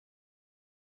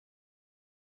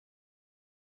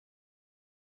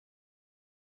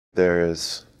There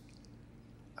is,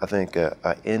 I think, an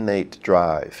innate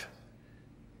drive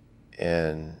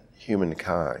in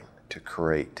humankind to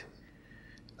create,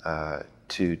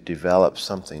 to develop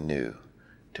something new,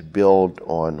 to build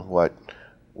on what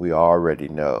we already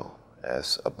know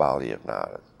as a body of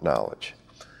knowledge.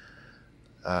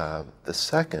 The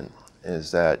second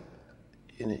is that,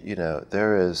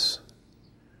 there is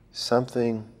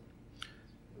something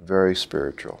very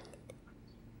spiritual.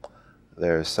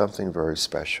 There is something very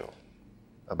special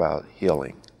about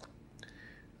healing,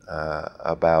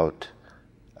 about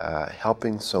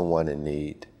helping someone in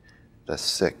need that's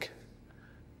sick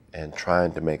and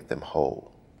trying to make them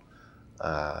whole,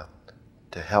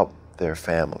 to help their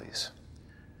families.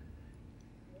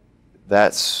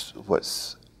 That's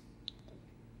what's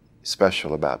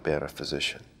special about being a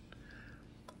physician.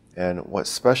 And what's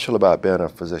special about being a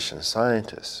physician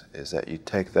scientist is that you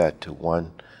take that to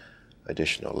one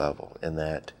additional level, in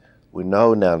that we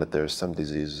know now that there are some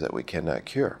diseases that we cannot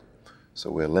cure, so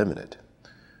we're limited.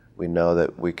 We know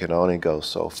that we can only go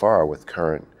so far with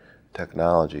current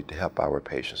technology to help our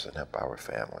patients and help our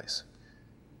families.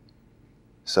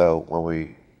 So when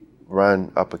we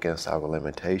run up against our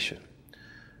limitation,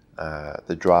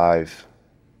 the drive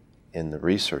in the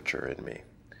researcher in me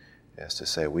is to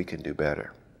say we can do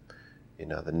better.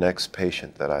 The next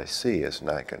patient that I see is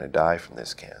not going to die from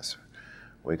this cancer.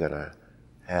 We're going to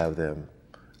have them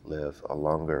live a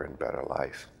longer and better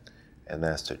life. And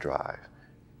that's the drive,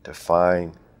 to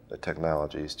find the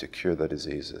technologies to cure the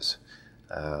diseases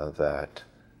that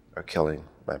are killing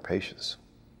my patients.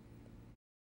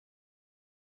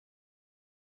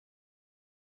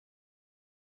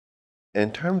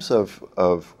 In terms of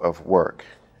work,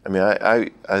 I mean,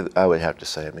 I would have to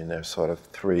say, there's sort of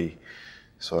three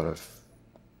sort of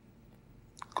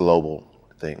global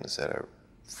things that are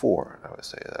four, I would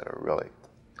say, that are really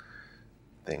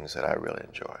things that I really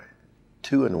enjoy.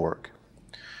 Two in work.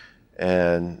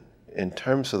 And in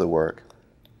terms of the work,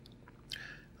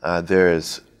 there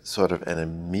is sort of an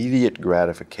immediate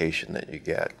gratification that you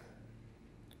get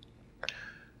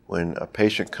when a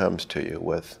patient comes to you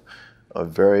with a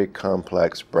very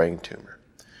complex brain tumor.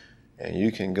 And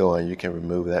you can go and you can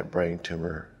remove that brain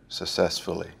tumor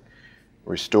successfully,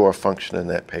 restore function in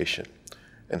that patient,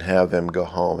 and have them go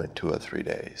home in 2 or 3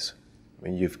 days.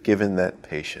 You've given that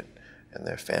patient and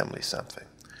their family something,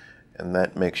 and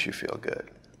that makes you feel good.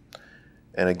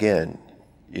 And again,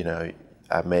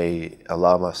 I may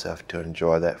allow myself to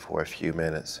enjoy that for a few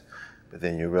minutes, but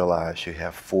then you realize you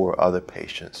have 4 other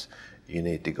patients you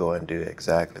need to go and do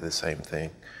exactly the same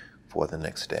thing for the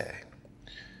next day.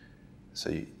 So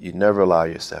you never allow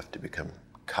yourself to become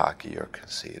cocky or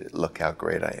conceited. Look how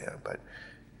great I am, but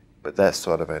that's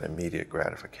sort of an immediate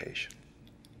gratification.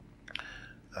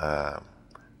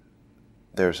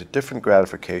 There's a different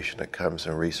gratification that comes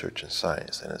in research and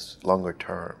science, and it's longer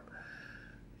term.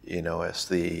 It's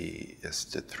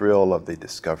the thrill of the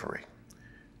discovery.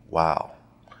 Wow,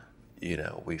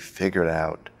 we figured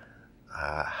out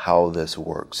how this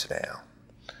works now,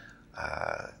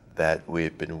 that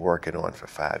we've been working on for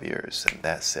 5 years, and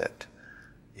that's it.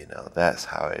 That's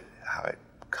how it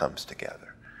comes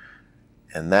together.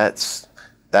 And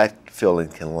that feeling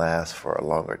can last for a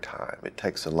longer time. It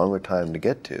takes a longer time to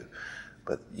get to,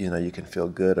 but you can feel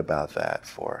good about that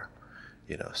for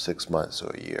 6 months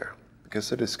or a year, because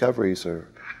the discoveries are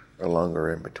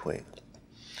longer in between.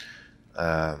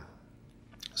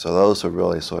 So those are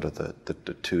really sort of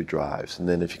the two drives. And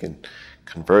then if you can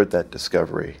convert that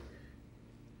discovery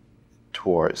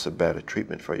towards a better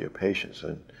treatment for your patients,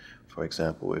 and for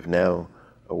example, we've now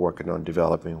are working on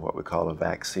developing what we call a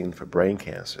vaccine for brain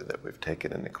cancer that we've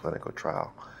taken in the clinical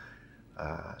trial,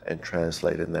 and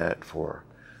translating that for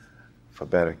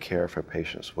better care for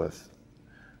patients with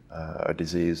a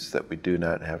disease that we do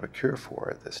not have a cure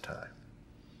for at this time.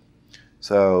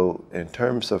 So in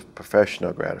terms of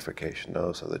professional gratification,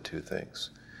 those are the two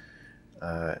things.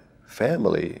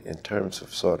 Family, in terms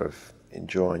of sort of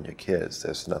enjoying your kids,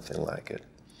 there's nothing like it.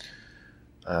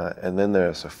 And then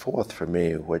there's a fourth for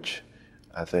me, which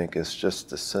I think is just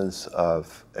the sense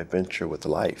of adventure with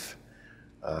life.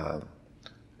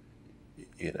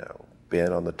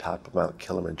 Being on the top of Mount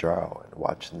Kilimanjaro and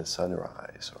watching the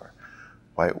sunrise, or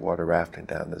whitewater rafting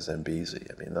down the Zambezi.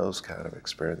 Those kind of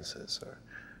experiences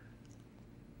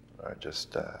are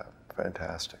just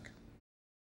fantastic.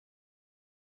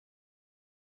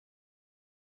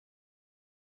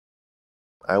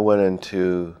 I went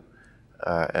into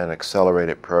an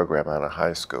accelerated program out of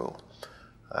high school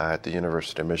at the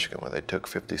University of Michigan, where they took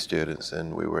 50 students,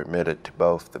 and we were admitted to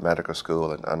both the medical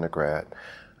school and undergrad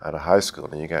out of high school,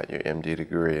 and you got your MD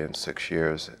degree in 6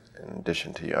 years in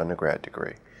addition to your undergrad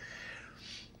degree.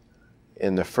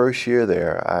 in the first year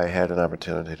there, I had an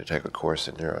opportunity to take a course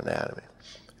in neuroanatomy.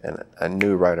 And I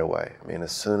knew right away. I mean,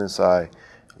 as soon as I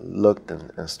looked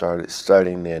and started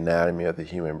studying the anatomy of the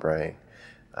human brain,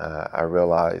 I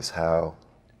realized how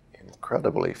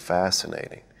incredibly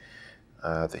fascinating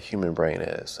the human brain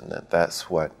is, and that's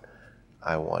what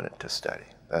I wanted to study.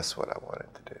 That's what I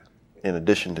wanted to do. In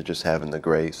addition to just having the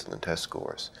grades and the test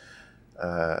scores,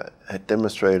 had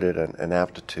demonstrated an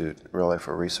aptitude really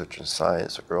for research and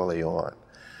science early on.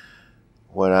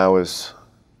 When I was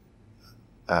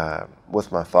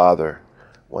with my father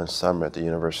one summer at the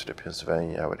University of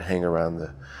Pennsylvania, I would hang around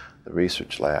the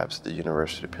research labs at the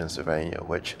University of Pennsylvania,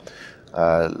 which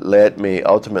led me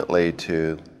ultimately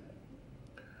to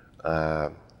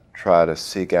try to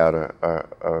seek out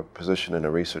a position in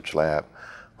a research lab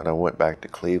when I went back to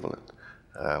Cleveland,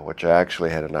 which I actually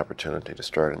had an opportunity to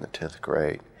start in the 10th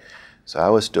grade. So I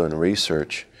was doing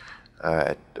research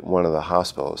at one of the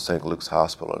hospitals, St. Luke's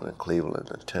Hospital in Cleveland,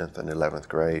 in 10th and 11th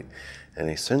grade, and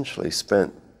essentially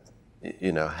spent,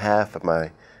 half of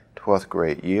my 12th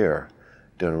grade year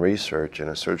doing research in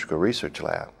a surgical research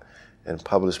lab, and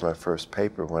published my first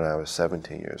paper when I was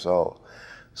 17 years old.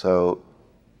 So,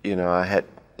 I had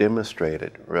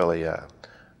demonstrated really a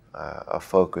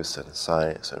focus in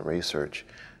science and research,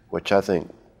 which I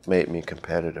think made me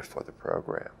competitive for the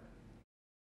program.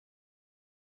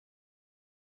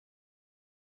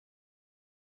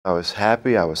 I was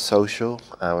happy, I was social,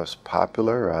 I was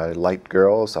popular, I liked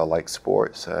girls, I liked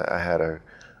sports, I had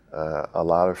a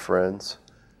lot of friends.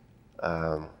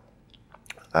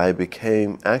 I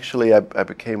became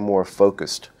more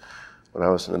focused when I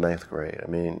was in the 9th grade. I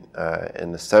mean,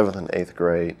 in the 7th and 8th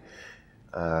grade,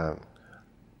 our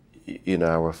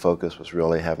focus was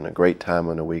really having a great time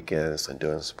on the weekends and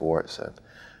doing sports,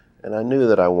 and I knew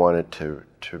that I wanted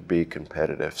to be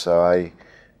competitive, so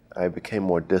I became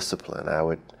more disciplined. I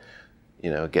would,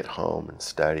 get home and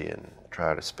study and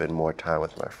try to spend more time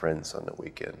with my friends on the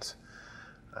weekends.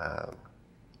 I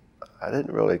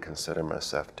didn't really consider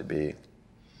myself to be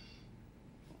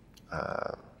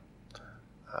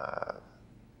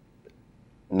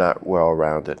not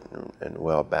well-rounded and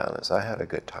well-balanced. I had a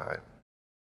good time.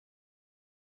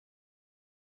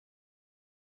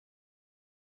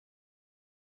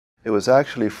 It was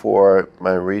actually for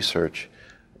my research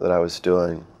that I was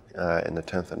doing in the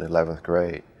 10th and 11th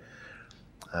grade.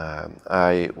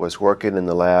 I was working in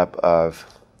the lab of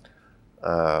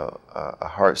a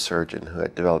heart surgeon who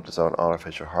had developed his own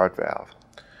artificial heart valve.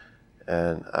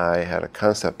 And I had a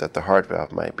concept that the heart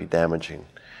valve might be damaging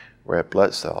red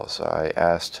blood cells. So I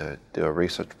asked to do a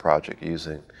research project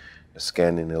using a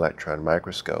scanning electron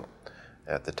microscope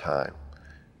at the time.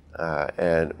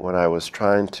 And when I was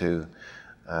trying to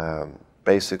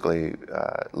basically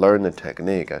learn the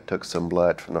technique, I took some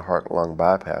blood from the heart-lung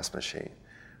bypass machine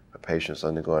for patients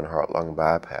undergoing heart-lung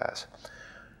bypass.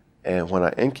 And when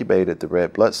I incubated the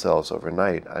red blood cells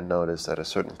overnight, I noticed that a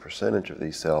certain percentage of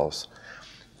these cells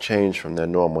changed from their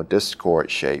normal discoid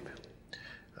shape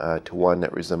to one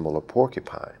that resembled a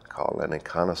porcupine called an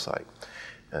iconocyte.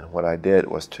 And what I did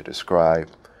was to describe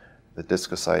the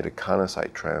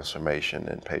discocyte-iconocyte transformation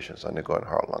in patients undergoing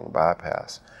heart-lung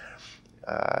bypass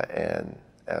and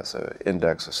as an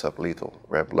index of sublethal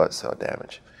red blood cell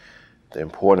damage. The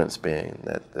importance being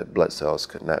that the blood cells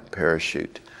could not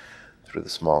parachute through the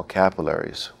small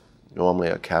capillaries. Normally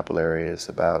a capillary is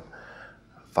about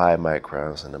 5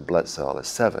 microns and a blood cell is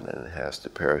 7, and it has to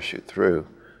parachute through.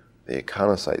 The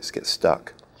iconocytes get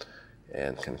stuck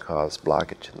and can cause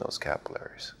blockage in those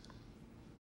capillaries.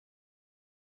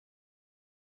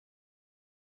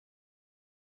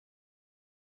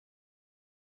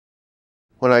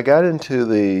 When I got into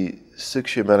the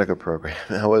 6-year medical program,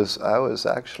 I was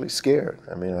actually scared.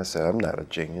 I mean, I said, I'm not a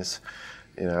genius.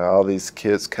 All these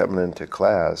kids coming into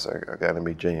class are going to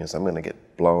be genius. I'm going to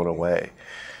get blown away.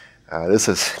 This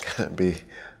is going to be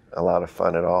a lot of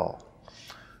fun at all.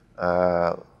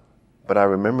 But I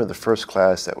remember the first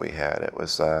class that we had. It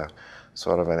was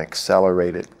sort of an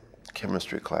accelerated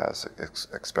chemistry class,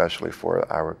 especially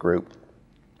for our group.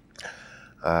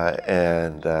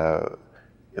 And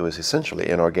it was essentially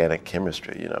inorganic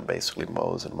chemistry, basically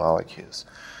moles and molecules.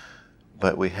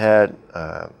 But we had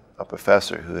a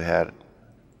professor who had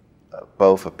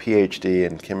both a PhD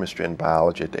in chemistry and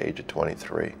biology at the age of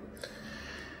 23.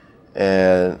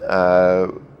 And I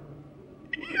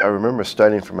remember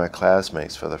studying for my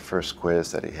classmates for the first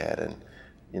quiz that he had. And,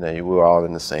 we were all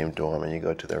in the same dorm, and you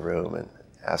go to their room and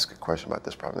ask a question about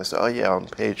this problem. They say, oh yeah, on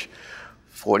page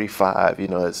 45,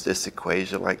 it's this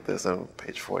equation like this on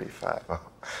page 45.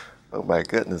 Oh my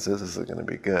goodness, this is going to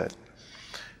be good.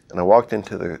 And I walked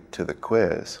into the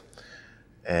quiz,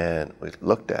 and we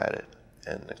looked at it,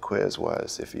 And the quiz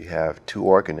was, if you have two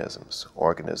organisms,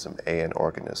 organism A and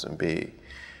organism B,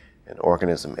 and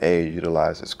organism A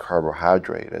utilizes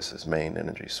carbohydrate as its main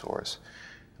energy source,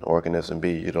 and organism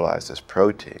B utilizes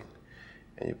protein,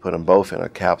 and you put them both in a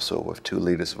capsule with 2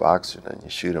 liters of oxygen and you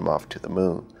shoot them off to the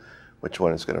moon, which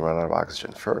one is going to run out of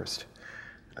oxygen first?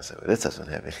 I said, well, this doesn't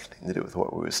have anything to do with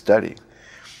what we were studying.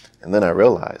 And then I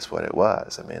realized what it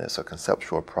was. I mean, it's a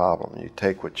conceptual problem. You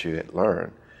take what you had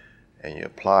learned and you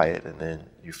apply it, and then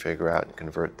you figure out and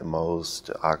convert the moles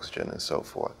to oxygen and so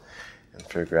forth, and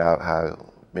figure out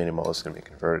how many moles can be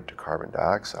converted to carbon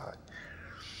dioxide.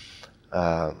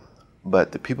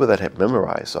 But the people that had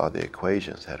memorized all the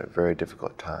equations had a very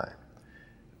difficult time.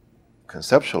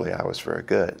 Conceptually, I was very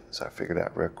good, so I figured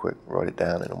out real quick, wrote it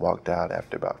down, and walked out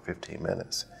after about 15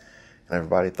 minutes. And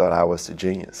everybody thought I was the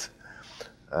genius.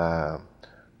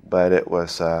 But it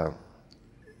was, I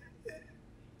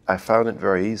found it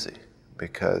very easy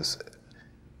because,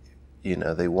 you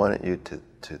know, they wanted you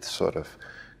to sort of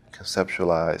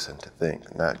conceptualize and to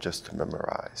think, not just to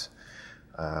memorize.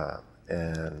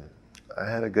 And I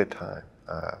had a good time.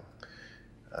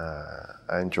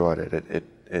 I enjoyed it.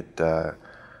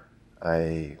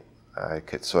 I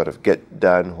could sort of get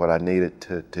done what I needed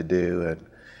to do,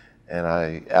 and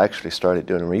I actually started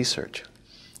doing research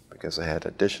because I had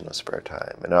additional spare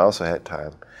time. And I also had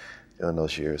time during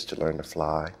those years to learn to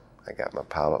fly. I got my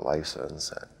pilot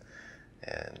license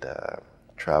and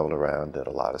traveled around, did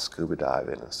a lot of scuba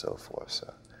diving and so forth,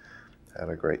 so I had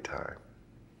a great time.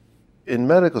 In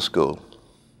medical school,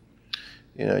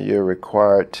 you know, you're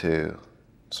required to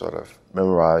sort of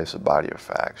memorize a body of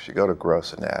facts. You go to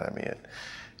gross anatomy and,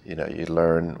 you know, you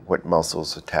learn what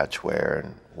muscles attach where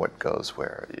and what goes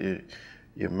where.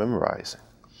 You're memorizing.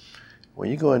 When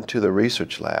you go into the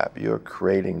research lab, you're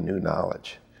creating new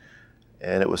knowledge.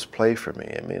 And it was play for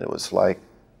me. I mean, it was like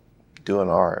doing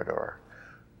art or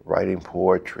writing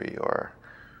poetry or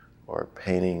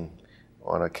painting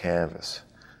on a canvas.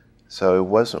 So it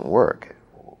wasn't work.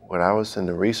 When I was in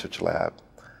the research lab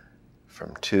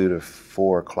from 2 to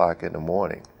 4 o'clock in the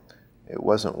morning, it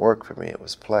wasn't work for me, it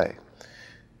was play.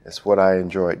 It's what I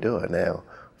enjoyed doing. Now,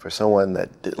 for someone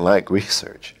that didn't like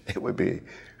research, it would be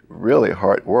really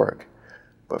hard work.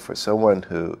 But for someone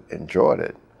who enjoyed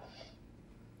it,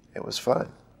 it was fun.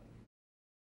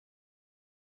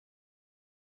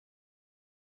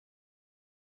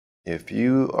 If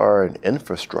you are an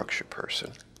infrastructure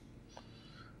person,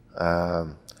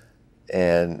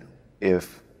 and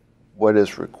if what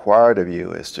is required of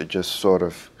you is to just sort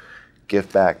of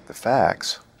give back the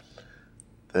facts,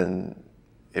 then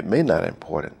it may not be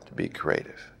important to be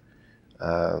creative.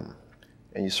 And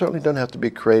you certainly don't have to be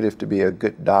creative to be a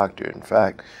good doctor. In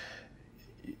fact,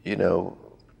 you know,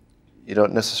 you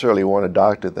don't necessarily want a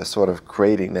doctor that's sort of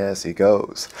creating as he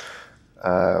goes.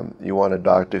 You want a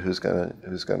doctor who's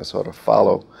gonna sort of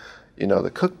follow, you know,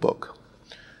 the cookbook.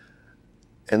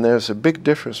 And there's a big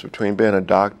difference between being a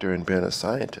doctor and being a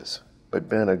scientist. But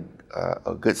being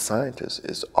a good scientist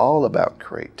is all about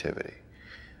creativity.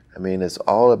 I mean, it's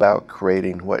all about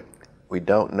creating what we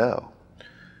don't know.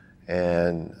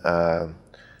 And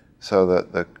so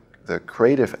the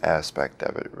creative aspect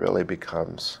of it really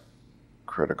becomes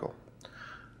critical.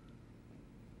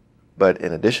 But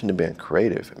in addition to being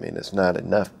creative, I mean, it's not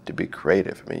enough to be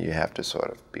creative. I mean, you have to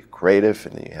sort of be creative,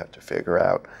 and then you have to figure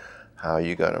out how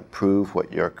you're going to prove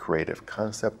what your creative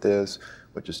concept is,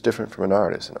 which is different from an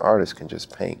artist. An artist can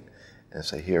just paint and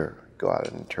say, here, go out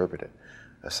and interpret it.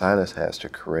 A scientist has to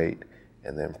create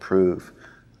and then prove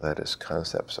that his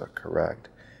concepts are correct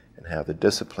and have the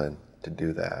discipline to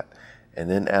do that. And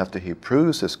then after he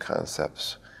proves his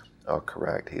concepts are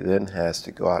correct, he then has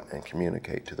to go out and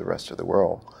communicate to the rest of the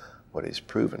world what he's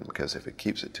proven, because if he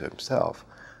keeps it to himself,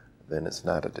 then it's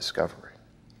not a discovery.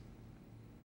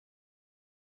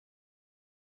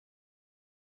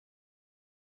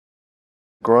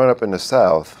 Growing up in the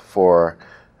South for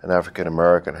an African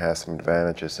American has some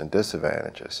advantages and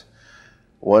disadvantages.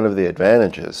 One of the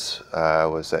advantages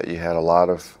was that you had a lot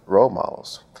of role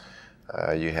models.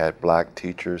 You had black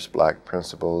teachers, black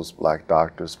principals, black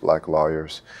doctors, black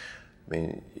lawyers. I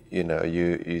mean, you know,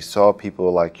 you saw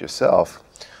people like yourself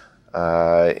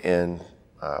in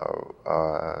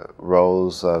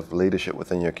roles of leadership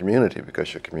within your community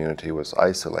because your community was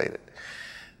isolated.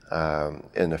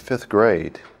 In the 5th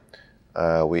grade,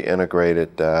 we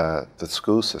integrated the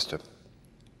school system.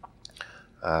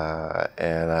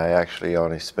 And I actually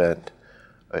only spent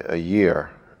a year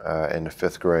in the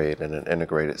 5th grade in an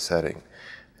integrated setting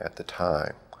at the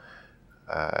time.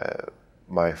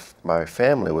 My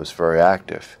family was very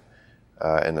active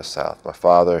in the South. My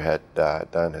father had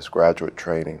done his graduate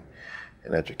training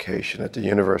in education at the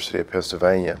University of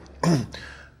Pennsylvania.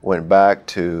 Went back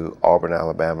to Auburn,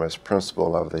 Alabama as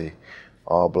principal of the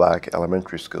all-black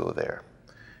elementary school there,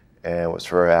 and was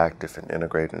very active in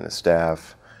integrating the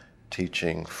staff,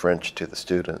 teaching French to the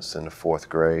students in the 4th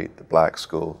grade, the black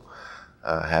school,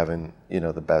 having,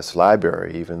 the best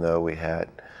library, even though we had,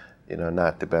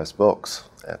 not the best books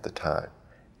at the time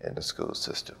in the school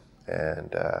system.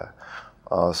 And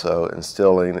also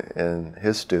instilling in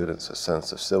his students a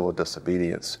sense of civil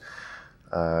disobedience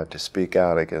to speak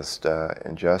out against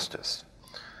injustice.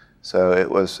 So it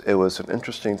was an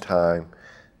interesting time,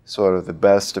 sort of the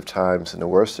best of times and the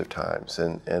worst of times,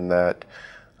 in that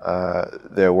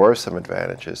there were some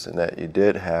advantages in that you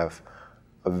did have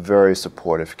a very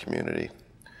supportive community,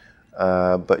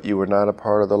 but you were not a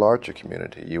part of the larger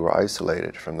community. You were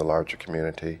isolated from the larger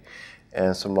community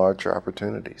and some larger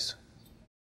opportunities.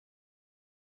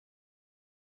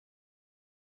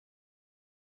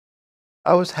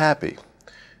 I was happy.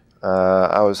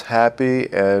 I was happy,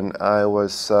 and I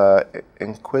was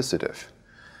inquisitive.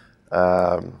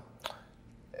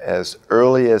 As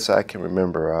early as I can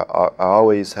remember, I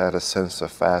always had a sense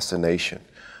of fascination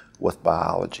with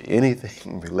biology,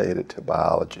 anything related to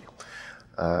biology.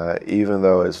 Even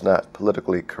though it's not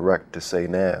politically correct to say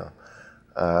now,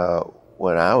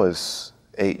 when I was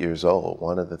 8 years old,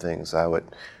 one of the things I would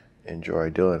enjoy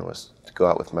doing was to go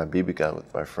out with my BB gun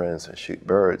with my friends and shoot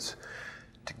birds,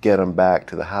 to get them back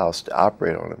to the house, to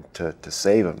operate on them, to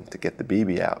save them, to get the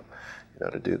BB out,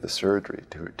 to do the surgery,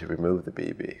 to remove the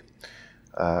BB.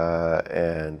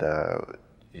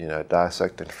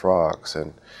 Dissecting frogs.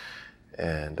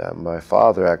 And my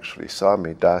father actually saw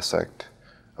me dissect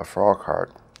a frog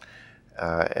heart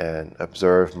and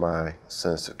observed my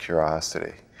sense of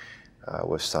curiosity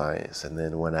with science, and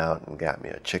then went out and got me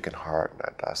a chicken heart, and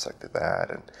I dissected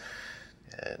that,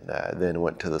 and then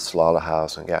went to the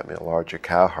slaughterhouse and got me a larger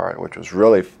cow heart, which was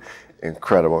really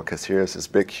incredible, because here's this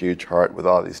big, huge heart with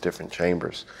all these different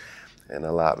chambers, and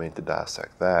allowed me to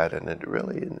dissect that, and it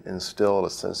really instilled a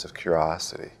sense of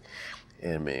curiosity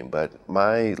in me. But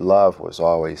my love was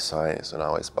always science and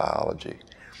always biology,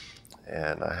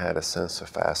 and I had a sense of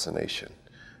fascination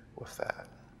with that.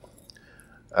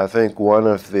 I think one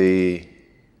of the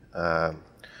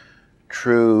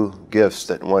true gifts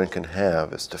that one can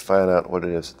have is to find out what it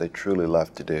is that they truly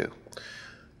love to do.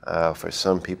 For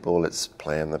some people, it's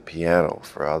playing the piano.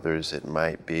 For others, it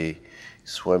might be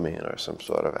swimming or some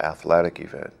sort of athletic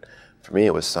event. For me,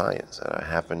 it was science, and I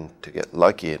happened to get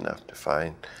lucky enough to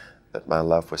find that my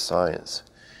love was science,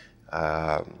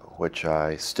 which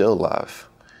I still love.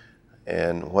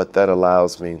 And what that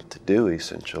allows me to do,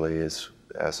 essentially, is,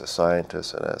 as a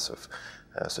scientist and as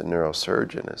a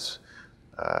neurosurgeon, is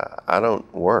I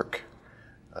don't work.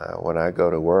 When I go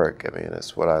to work, I mean,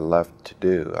 it's what I love to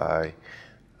do.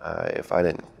 If I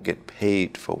didn't get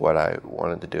paid for what I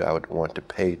wanted to do, I would want to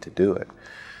pay to do it.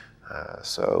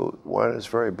 So one is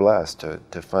very blessed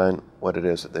to find what it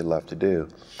is that they love to do.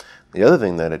 The other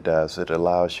thing that it does, it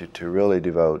allows you to really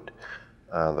devote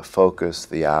the focus,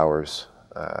 the hours,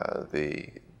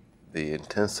 the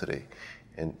intensity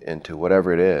into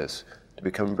whatever it is, to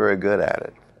become very good at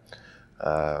it.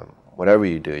 Whatever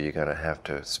you do, you're going to have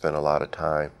to spend a lot of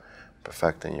time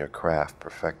perfecting your craft,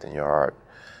 perfecting your art.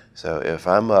 So if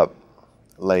I'm up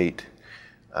late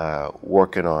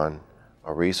working on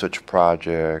a research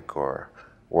project or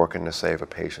working to save a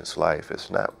patient's life, it's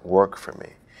not work for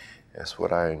me. It's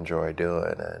what I enjoy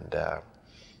doing, and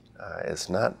it's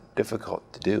not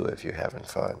difficult to do if you're having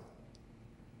fun.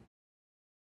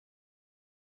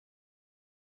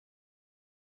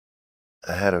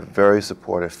 I had a very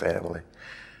supportive family.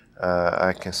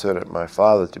 I considered my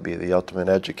father to be the ultimate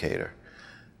educator.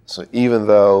 So even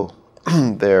though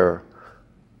there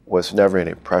was never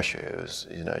any pressure, it was,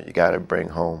 you got to bring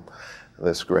home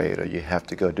this grade, or you have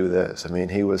to go do this. I mean,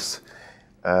 he was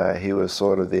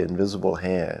sort of the invisible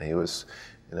hand. He was,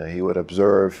 he would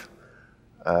observe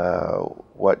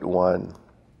what one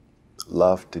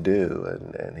loved to do,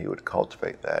 and he would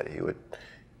cultivate that.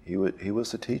 He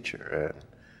was a teacher,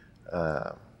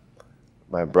 and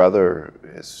my brother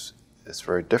is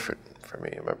very different from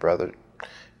me. My brother,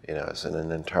 is in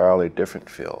an entirely different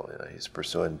field. He's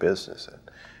pursuing business,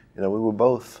 and we were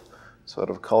both sort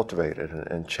of cultivated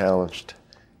and challenged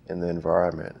in the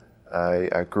environment.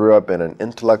 I grew up in an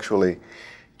intellectually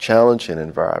challenging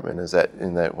environment.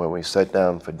 In that when we sat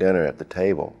down for dinner at the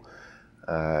table,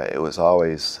 it was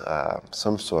always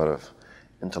some sort of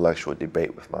intellectual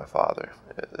debate with my father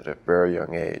at a very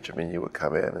young age. I mean, you would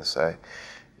come in and say,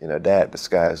 Dad, the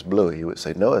sky is blue. He would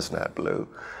say, no, it's not blue.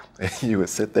 And you would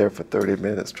sit there for 30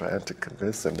 minutes trying to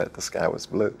convince him that the sky was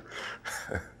blue.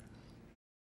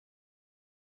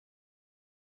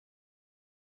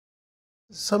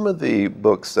 Some of the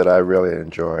books that I really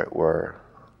enjoyed were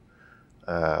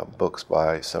books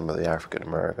by some of the African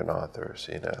American authors,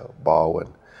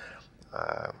 Baldwin,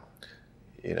 uh,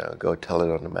 Go Tell It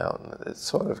on the Mountain. It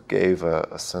sort of gave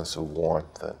a sense of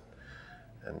warmth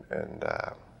and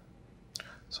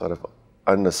sort of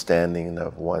understanding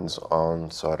of one's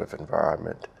own sort of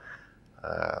environment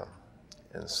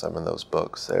in some of those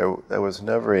books. There was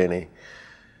never any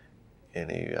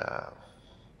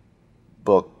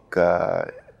book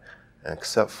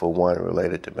except for one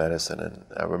related to medicine. And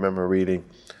I remember reading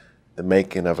The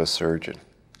Making of a Surgeon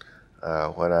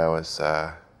when I was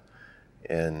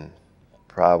in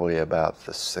probably about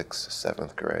the 6th,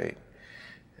 7th grade.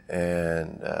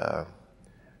 And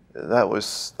that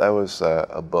was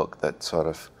a book that sort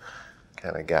of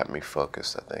kind of got me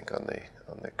focused, I think, on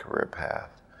the career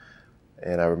path.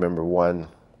 And I remember one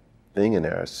thing in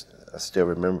there I still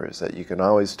remember is that you can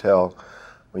always tell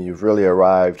when you've really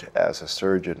arrived as a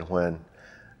surgeon when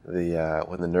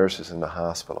the nurses in the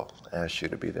hospital ask you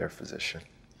to be their physician.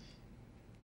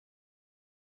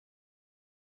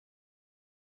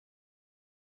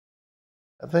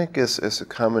 I think it's a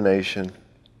combination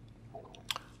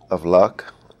of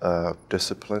luck, of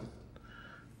discipline,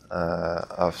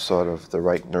 of sort of the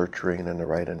right nurturing and the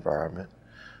right environment.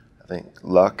 I think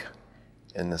luck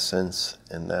in the sense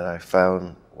in that I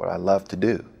found what I love to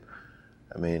do.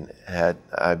 I mean, had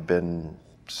I been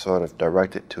sort of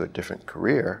directed to a different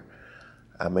career,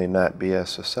 I may not be as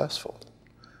successful.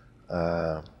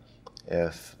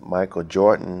 If Michael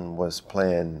Jordan was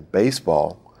playing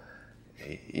baseball,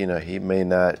 he may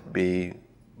not be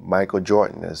Michael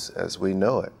Jordan as we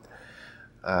know it.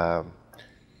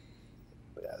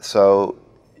 So,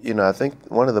 I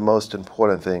think one of the most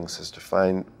important things is to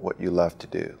find what you love to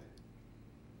do.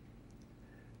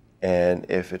 And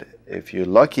if you're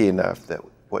lucky enough that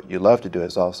what you love to do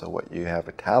is also what you have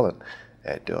a talent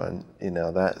at doing,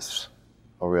 that's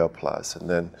a real plus. And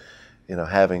then,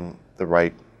 having the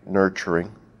right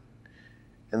nurturing,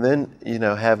 and then,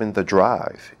 having the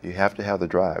drive. You have to have the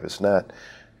drive. It's not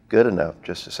good enough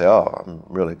just to say, oh, I'm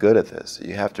really good at this.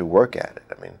 You have to work at it.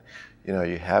 I mean,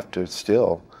 you have to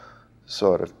still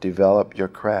sort of develop your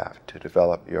craft, to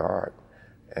develop your art,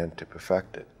 and to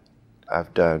perfect it.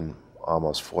 I've done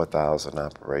almost 4,000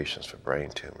 operations for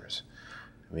brain tumors.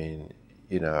 I mean,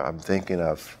 I'm thinking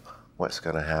of what's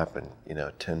going to happen,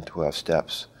 10, 12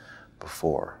 steps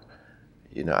before.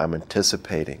 I'm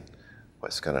anticipating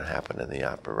what's going to happen in the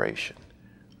operation.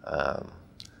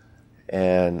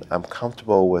 And I'm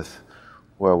comfortable with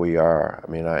where we are.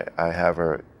 I mean, I have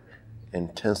an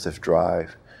intensive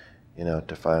drive,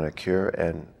 to find a cure,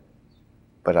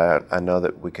 but I know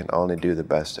that we can only do the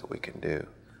best that we can do.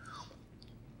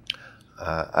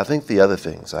 I think the other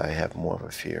things I have more of a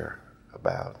fear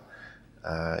about,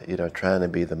 trying to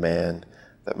be the man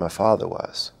that my father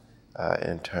was,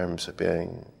 in terms of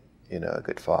being, a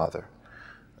good father,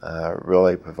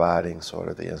 really providing sort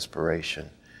of the inspiration,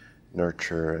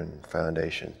 nurture, and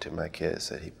foundation to my kids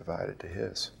that he provided to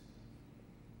his.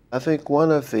 I think one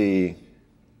of the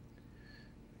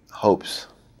hopes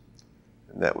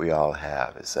that we all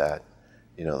have is that,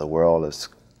 the world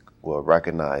will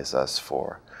recognize us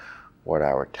for what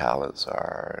our talents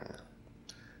are,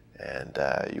 and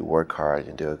you work hard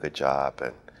and do a good job,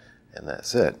 and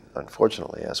that's it.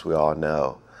 Unfortunately, as we all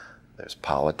know, there's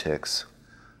politics,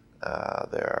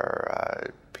 there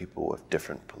are people with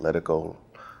different political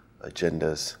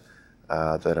agendas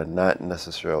that are not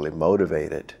necessarily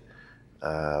motivated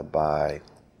by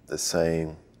the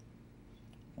same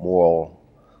moral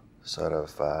sort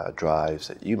of drives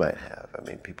that you might have. I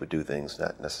mean, people do things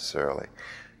not necessarily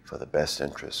for the best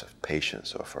interests of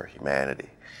patients or for humanity.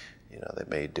 They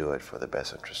may do it for the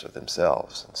best interests of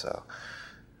themselves. And so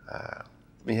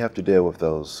we have to deal with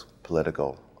those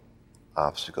political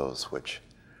obstacles which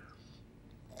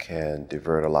can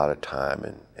divert a lot of time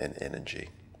and energy.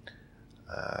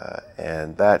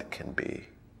 And that can be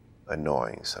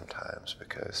annoying sometimes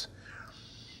because,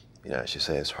 as you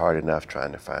say, it's hard enough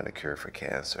trying to find a cure for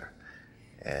cancer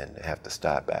and have to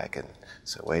stop back and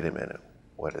say, wait a minute,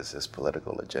 what is this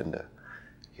political agenda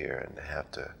here? And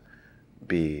have to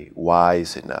be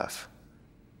wise enough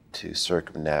to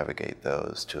circumnavigate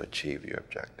those to achieve your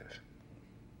objective.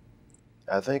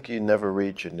 I think you never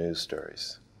read your news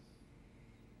stories.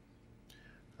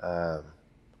 I've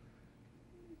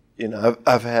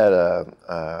had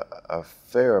a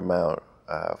fair amount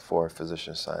for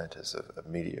physician scientists of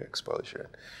media exposure,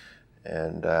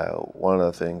 and one of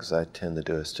the things I tend to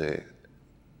do is to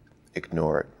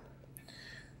ignore it,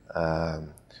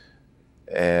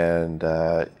 and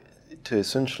to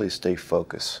essentially stay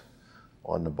focused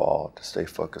on the ball, to stay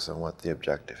focused on what the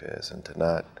objective is, and to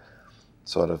not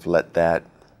sort of let that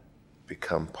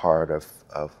become part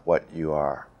of what you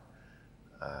are,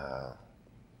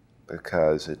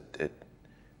 because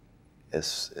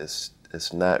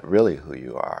it's not really who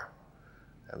you are.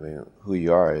 I mean, who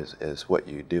you are is what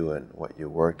you do and what your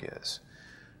work is.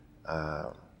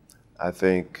 I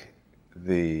think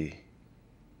the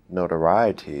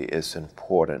notoriety is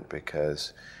important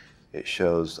because it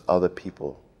shows other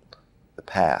people the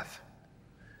path.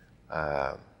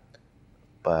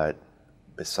 But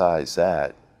besides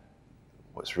that,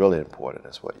 what's really important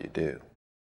is what you do.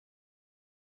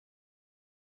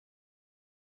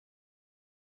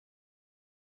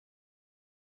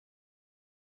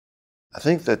 I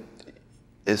think that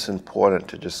it's important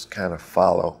to just kind of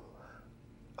follow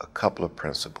a couple of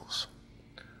principles.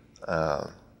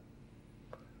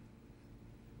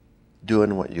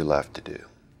 Doing what you love to do.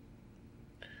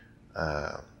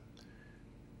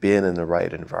 Being in the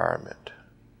right environment.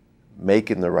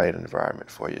 Making the right environment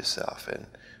for yourself. And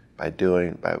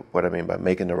what I mean by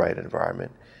making the right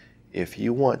environment, if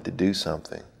you want to do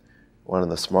something, one of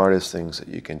the smartest things that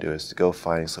you can do is to go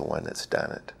find someone that's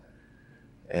done it,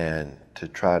 and to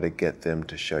try to get them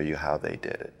to show you how they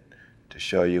did it, to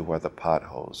show you where the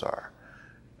potholes are.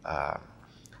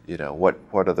 You know,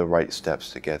 what are the right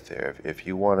steps to get there? If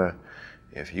you want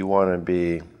to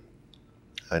be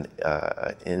an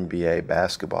NBA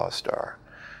basketball star,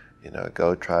 you know,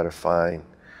 go try to find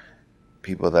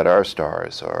people that are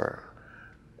stars,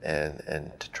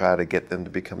 and to try to get them to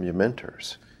become your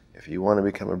mentors. If you want to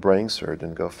become a brain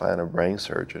surgeon, go find a brain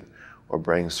surgeon or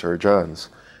brain surgeons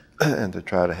and to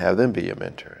try to have them be your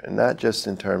mentor. And not just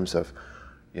in terms of,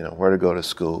 you know, where to go to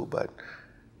school, but,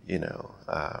 you know,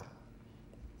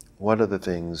 what are the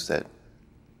things that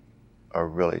are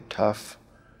really tough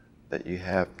that you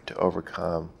have to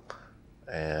overcome,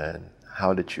 and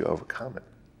how did you overcome it?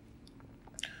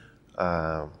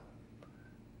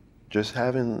 Just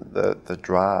having the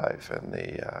drive and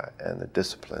the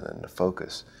discipline and the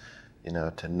focus, you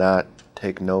know, to not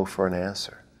take no for an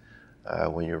answer.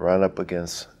 When you run up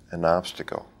against an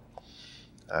obstacle,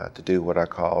 to do what I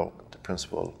call the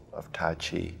principle of Tai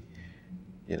Chi.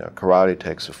 You know, karate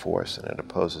takes a force and it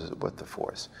opposes it with the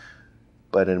force.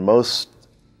 But in most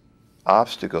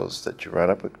obstacles that you run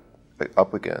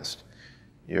up against,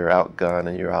 you're outgunned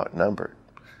and you're outnumbered.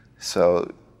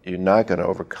 So you're not going to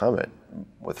overcome it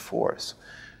with force.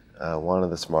 One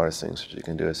of the smartest things that you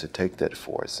can do is to take that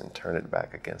force and turn it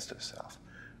back against itself,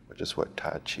 which is what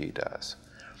Tai Chi does.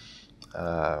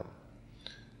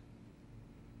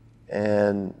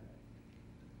 And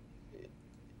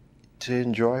to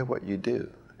enjoy what you do,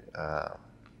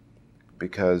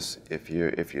 because if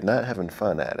you're not having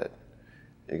fun at it,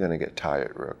 you're going to get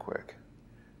tired real quick.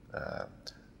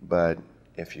 But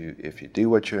if you do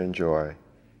what you enjoy,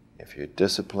 if you're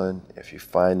disciplined, if you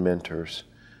find mentors,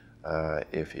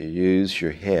 if you use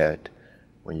your head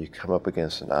when you come up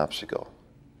against an obstacle,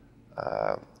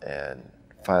 and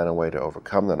find a way to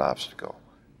overcome that obstacle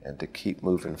and to keep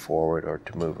moving forward, or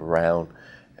to move around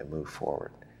and move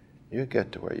forward, you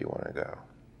get to where you want to go.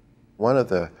 One of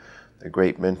the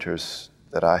great mentors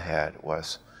that I had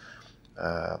was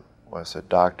a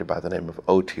doctor by the name of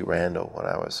O.T. Randall when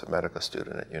I was a medical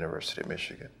student at University of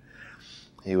Michigan.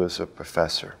 He was a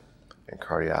professor in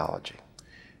cardiology,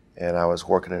 and I was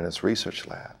working in his research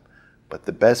lab. But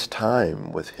the best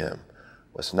time with him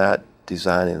was not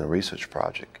designing a research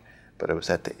project, but it was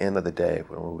at the end of the day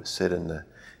when we would sit in the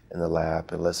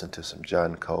lab and listen to some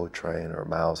John Coltrane or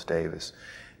Miles Davis,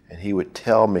 and he would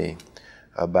tell me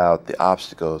about the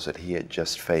obstacles that he had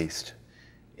just faced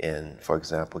in, for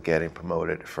example, getting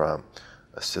promoted from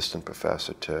assistant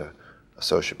professor to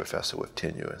associate professor with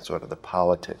tenure, and sort of the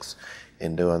politics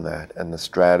in doing that, and the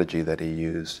strategy that he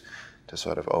used to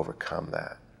sort of overcome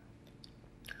that.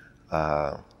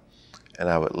 And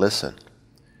I would listen.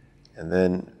 And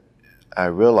then I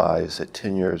realized that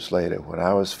 10 years later, when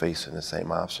I was facing the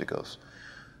same obstacles,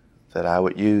 that I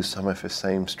would use some of his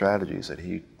same strategies that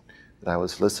I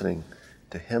was listening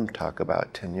to him talk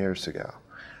about 10 years ago.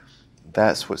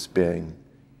 That's what being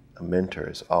a mentor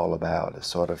is all about, is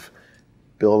sort of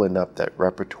building up that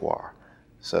repertoire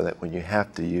so that when you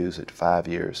have to use it 5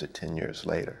 years or 10 years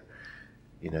later,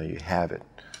 you know, you have it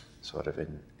sort of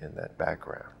in that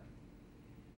background.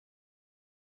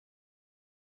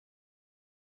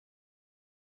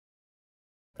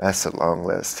 That's a long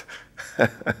list.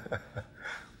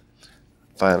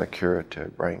 Find a cure to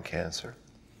brain cancer.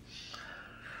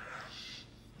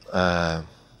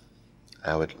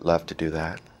 I would love to do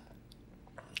that.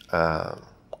 I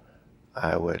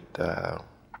would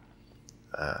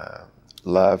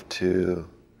love to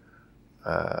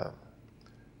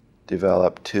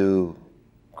developed two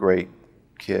great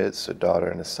kids, a daughter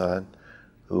and a son,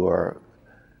 who are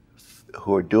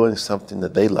doing something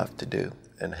that they love to do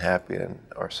and happy and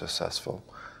are successful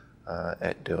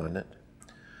at doing it.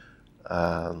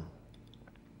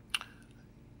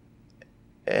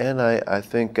 And I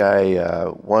think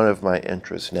one of my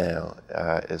interests now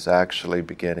is actually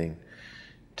beginning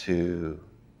to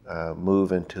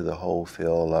move into the whole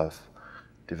field of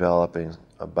developing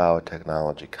a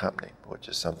biotechnology company, which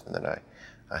is something that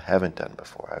I haven't done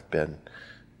before. I've been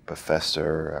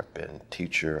professor, I've been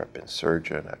teacher, I've been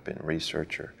surgeon, I've been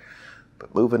researcher,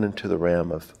 but moving into the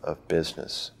realm of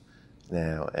business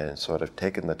now and sort of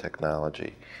taking the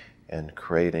technology and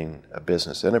creating a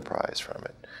business enterprise from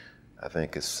it, I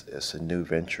think it's a new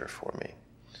venture for me.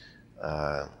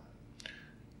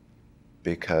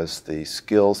 Because the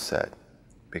skill set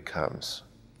becomes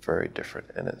very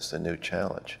different and it's a new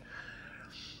challenge.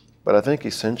 But I think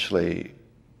essentially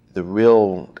the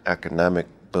real economic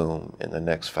boom in the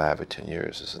next 5 or 10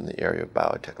 years is in the area of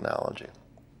biotechnology.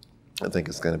 I think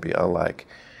it's going to be unlike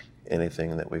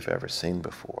anything that we've ever seen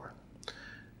before.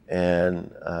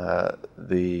 And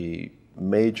the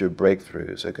major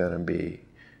breakthroughs are going to be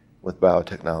with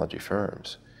biotechnology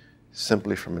firms,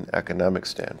 simply from an economic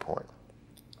standpoint.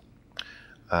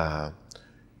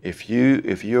 If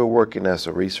you're working as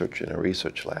a researcher in a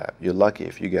research lab, you're lucky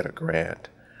if you get a grant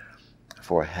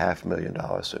for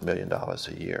 $500,000 to $1 million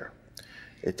a year.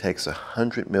 It takes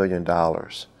 $100 million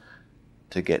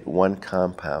to get one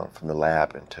compound from the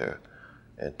lab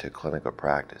into clinical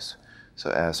practice.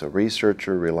 So as a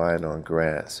researcher relying on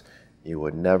grants, you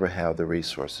will never have the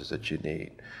resources that you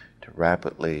need to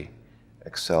rapidly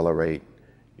accelerate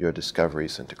your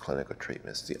discoveries into clinical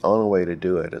treatments. The only way to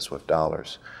do it is with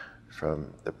dollars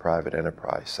from the private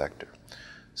enterprise sector.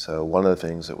 So one of the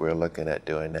things that we're looking at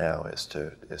doing now is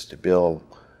to build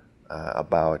a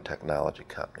biotechnology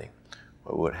company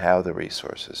where we would have the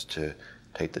resources to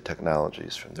take the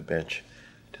technologies from the bench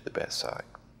to the bedside.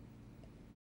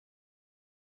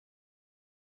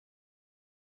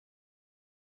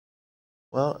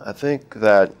 Well, I think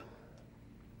that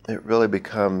it really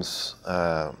becomes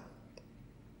a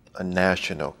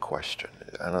national question.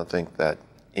 I don't think that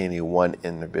any one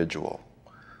individual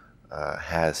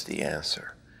has the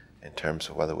answer in terms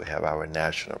of whether we have our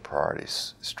national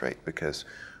priorities straight, because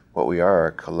what we are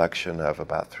a collection of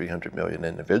about 300 million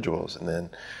individuals, and then,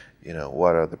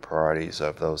 what are the priorities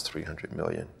of those 300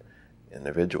 million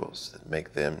individuals that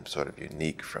make them sort of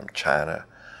unique from China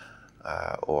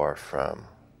or from,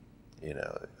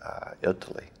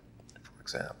 Italy, for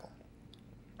example.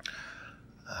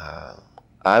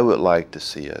 I would like to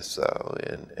see us, though,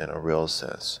 in a real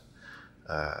sense,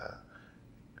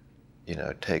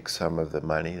 take some of the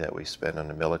money that we spend on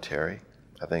the military.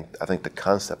 I think the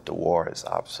concept of war is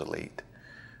obsolete.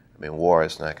 I mean, war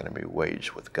is not going to be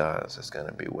waged with guns. It's going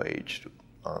to be waged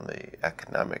on the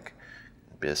economic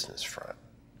business front.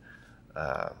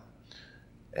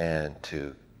 And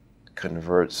to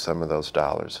convert some of those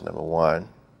dollars, number one,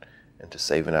 into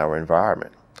saving our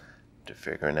environment, to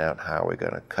figuring out how we're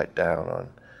going to cut down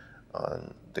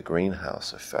on the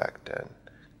greenhouse effect and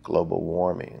global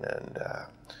warming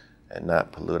and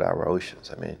not pollute our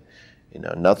oceans. I mean,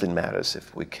 nothing matters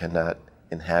if we cannot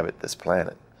inhabit this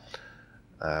planet.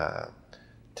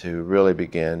 To really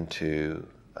begin to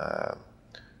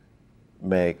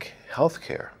make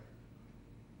healthcare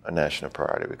a national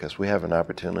priority, because we have an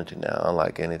opportunity now,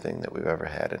 unlike anything that we've ever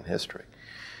had in history.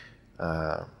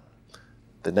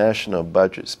 The national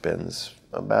budget spends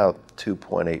about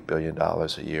 $2.8 billion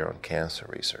a year on cancer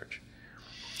research.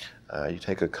 You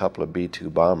take a couple of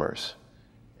B-2 bombers,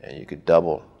 and you could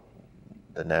double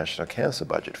the national cancer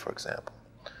budget, for example,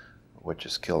 which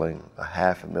is killing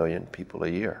 500,000 people a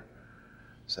year.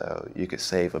 So you could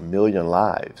save 1 million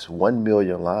lives, 1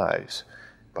 million lives,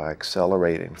 by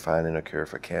accelerating finding a cure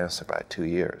for cancer by 2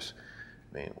 years.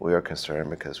 I mean, we are concerned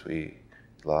because we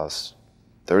lost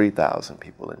 30,000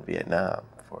 people in Vietnam,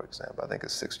 for example. I think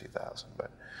it's 60,000,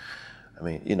 but I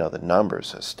mean, the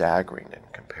numbers are staggering in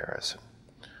comparison.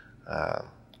 I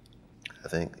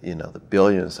think, the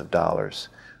billions of dollars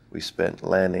we spent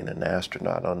landing an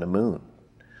astronaut on the moon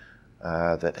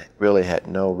that really had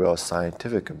no real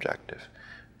scientific objective,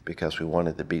 because we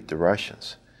wanted to beat the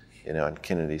Russians. And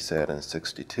Kennedy said in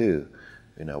 '62,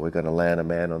 we're going to land a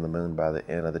man on the moon by the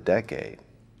end of the decade.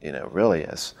 Really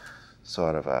as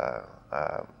sort of a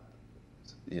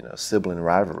sibling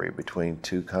rivalry between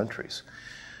two countries.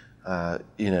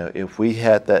 If we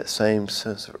had that same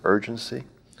sense of urgency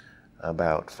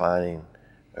about finding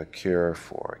a cure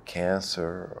for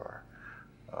cancer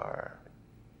or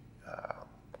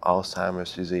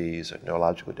Alzheimer's disease or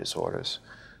neurological disorders,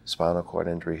 spinal cord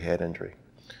injury, head injury,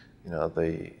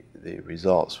 the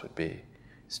results would be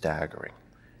staggering.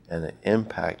 And the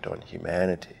impact on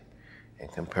humanity in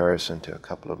comparison to a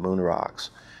couple of moon rocks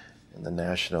in the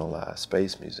National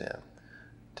Space Museum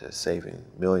to saving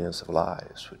millions of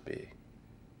lives would be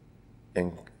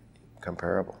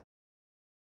incomparable.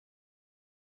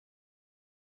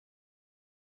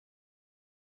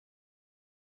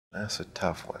 That's a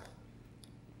tough one.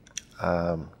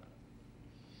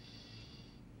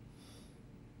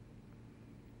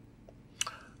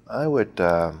 I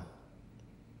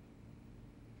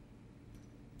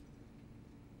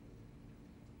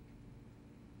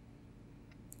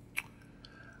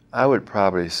would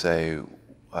probably say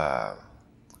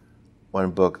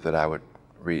one book that I would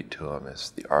read to him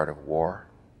is The Art of War,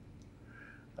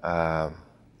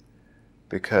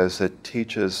 because it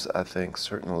teaches, I think,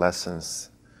 certain lessons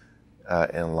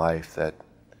in life that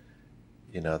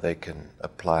they can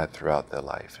apply throughout their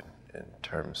life in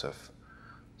terms of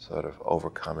sort of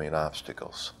overcoming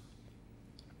obstacles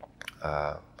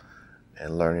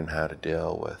and learning how to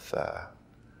deal with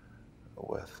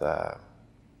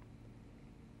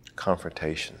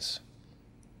confrontations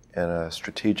in a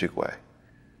strategic way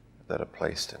that are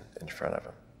placed in front of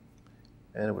him.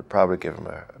 And it would probably give him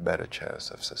a better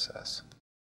chance of success.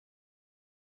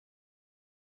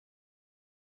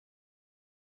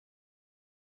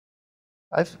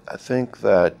 I think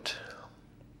that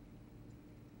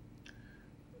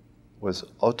was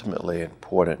ultimately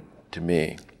important to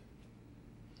me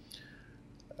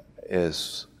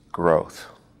is growth.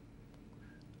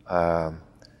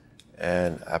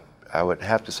 And I would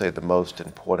have to say the most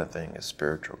important thing is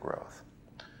spiritual growth.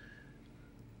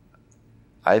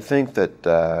 I think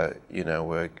that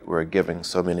we're given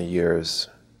so many years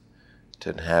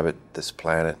to inhabit this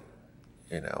planet,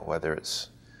 whether it's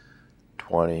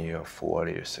 20 or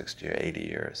 40 or 60 or 80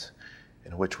 years,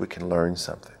 in which we can learn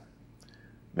something.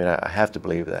 I mean, I have to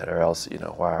believe that, or else,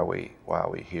 why are we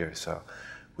here? So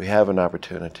we have an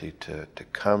opportunity to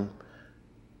come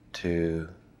to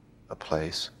a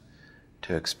place,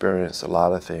 to experience a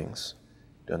lot of things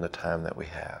during the time that we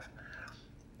have,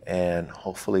 and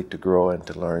hopefully to grow and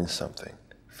to learn something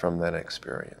from that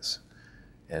experience,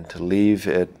 and to leave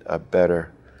it a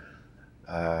better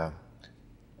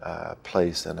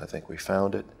place than I think we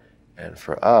found it, and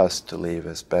for us to leave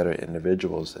as better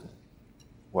individuals than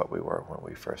what we were when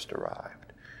we first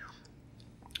arrived.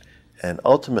 And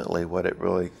ultimately, what it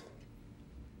really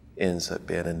ends up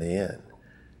being in the end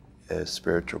is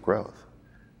spiritual growth.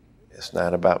 It's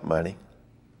not about money.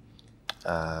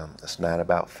 It's not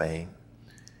about fame.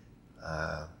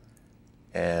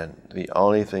 And the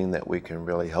only thing that we can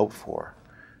really hope for,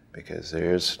 because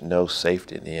there's no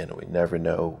safety in the end, we never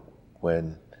know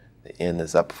when the end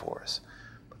is up for us.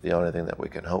 But the only thing that we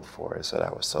can hope for is that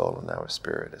our soul and our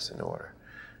spirit is in order,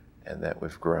 and that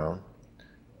we've grown,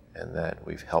 and that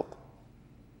we've helped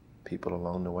people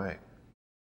along the way.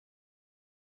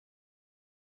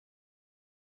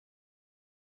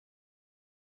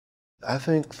 I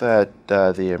think that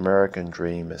the American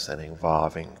dream is an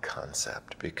evolving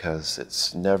concept because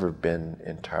it's never been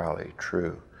entirely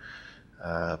true,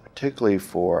 particularly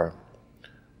for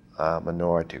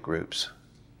minority groups.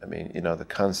 I mean, the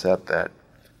concept that,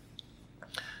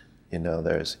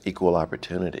 there's equal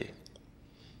opportunity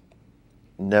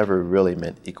never really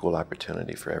meant equal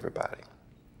opportunity for everybody.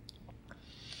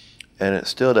 And it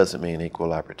still doesn't mean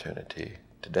equal opportunity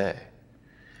today.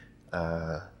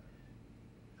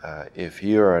 If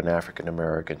you're an African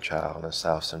American child in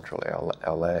South Central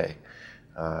LA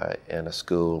in a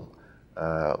school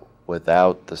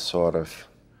without the sort of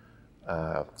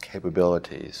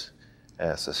capabilities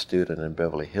as a student in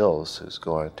Beverly Hills who's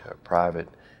going to a private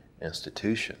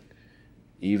institution,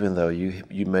 even though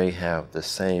you may have the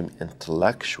same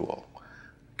intellectual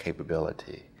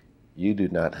capability, you do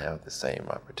not have the same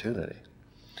opportunity.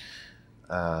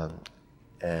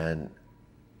 And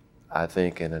I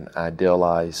think in an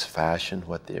idealized fashion,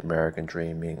 what the American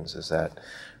dream means is that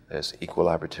there's equal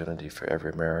opportunity for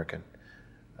every American.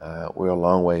 We're a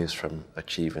long ways from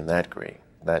achieving that dream.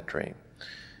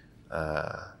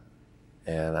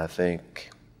 And I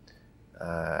think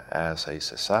as a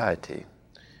society,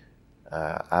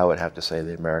 I would have to say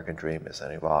the American dream is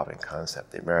an evolving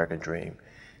concept. The American dream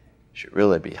should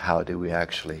really be how do we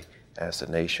actually, as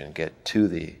a nation, get to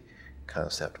the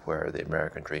concept where the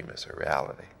American dream is a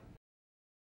reality.